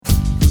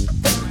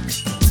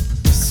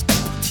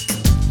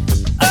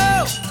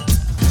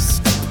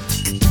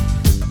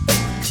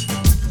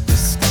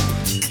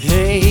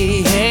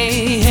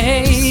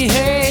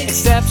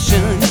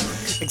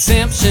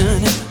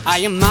exemption. I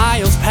am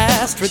miles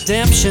past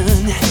redemption.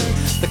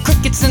 The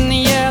crickets in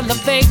the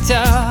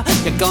elevator.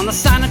 You're gonna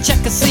sign a check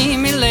and see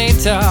me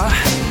later.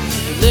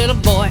 Little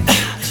boy,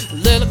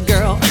 little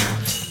girl,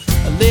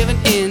 living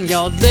in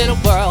your little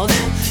world.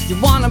 You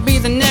wanna be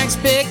the next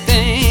big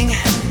thing.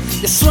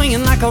 You're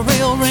swinging like a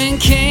real ring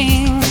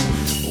king.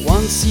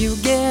 Once you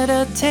get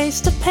a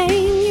taste of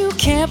pain, you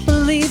can't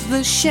believe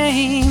the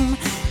shame.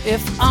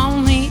 If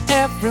only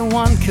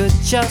everyone could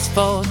just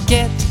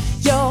forget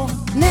your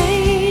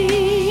name.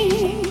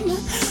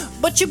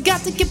 But you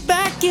got to get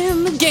back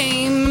in the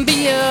game and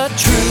be a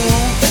true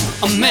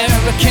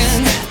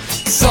American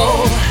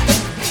soul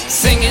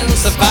singing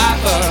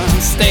survivor.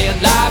 Stay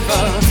alive,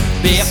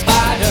 be a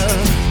fighter.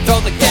 Throw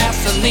the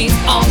gasoline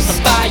on the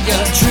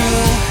fire.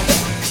 True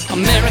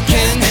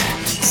American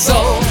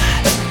soul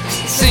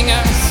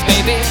singer,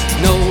 baby,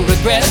 no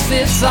regrets,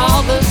 it's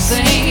all the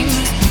same.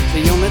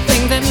 The only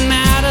thing that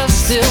matters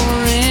still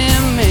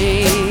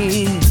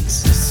remains.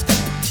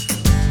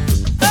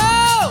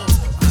 Oh!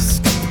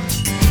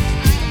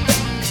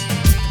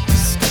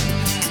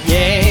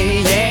 Yeah,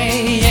 yeah,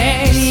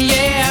 yeah,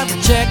 yeah.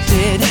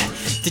 Rejected,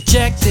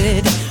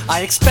 dejected,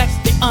 I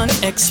expect the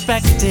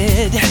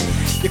unexpected.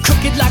 You're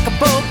crooked like a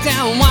broke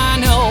down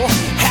wino,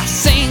 half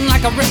sane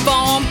like a rip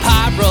on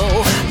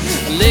pyro.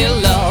 A little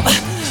love,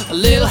 a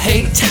little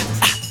hate,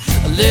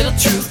 a little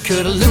truth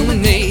could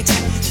illuminate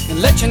and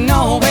let you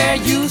know where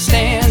you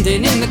stand.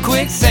 And in the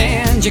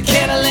quicksand, your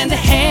kettle in the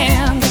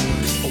hand.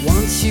 But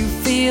once you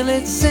feel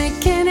it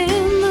sinking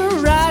in, the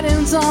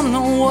writing's on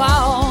the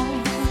wall.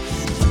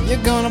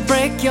 You're gonna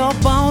break your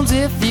bones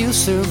if you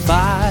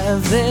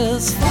survive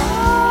this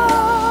fall.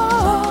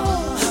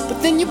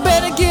 But then you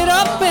better get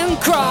up and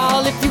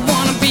crawl if you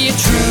wanna be a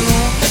true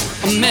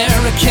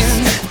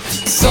American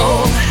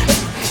soul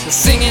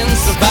singing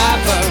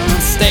survivor.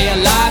 Stay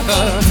alive,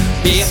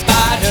 be a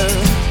fighter.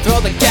 Throw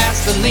the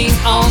gasoline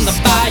on the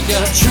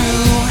fire.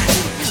 True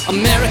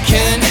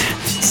American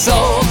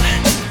soul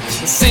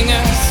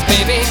singer,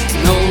 baby,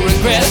 no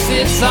regrets,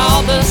 it's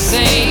all the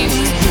same.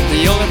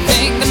 The only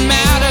thing that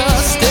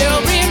matters still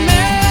remains.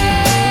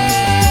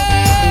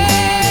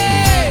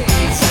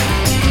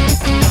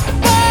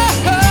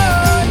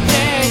 Oh,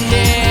 yeah,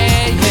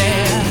 yeah,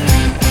 yeah.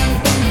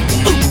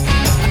 Ooh,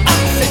 I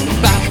say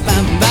ba ba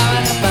ba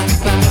ba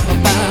ba ba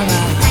ba.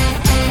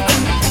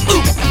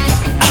 Ooh,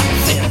 I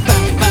say ba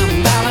ba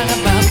ba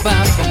ba ba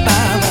ba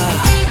ba.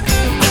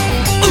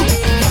 Ooh,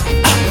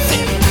 I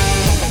say.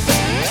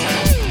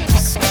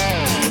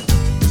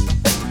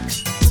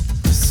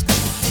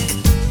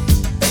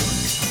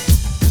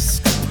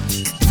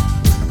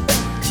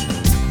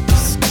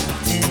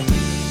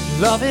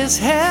 Love is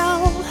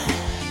hell,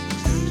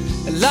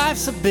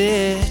 life's a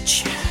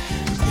bitch.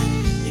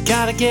 You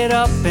gotta get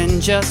up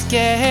and just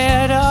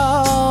get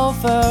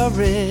over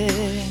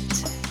it.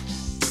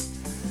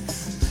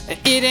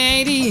 It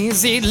ain't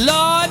easy,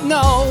 Lord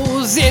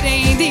knows it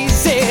ain't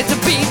easy to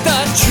be the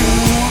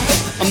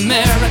true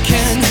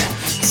American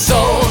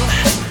soul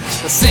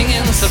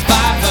singing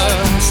survivor.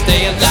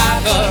 Stay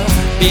alive,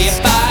 be a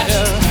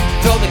fighter.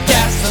 Throw the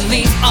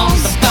gasoline on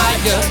the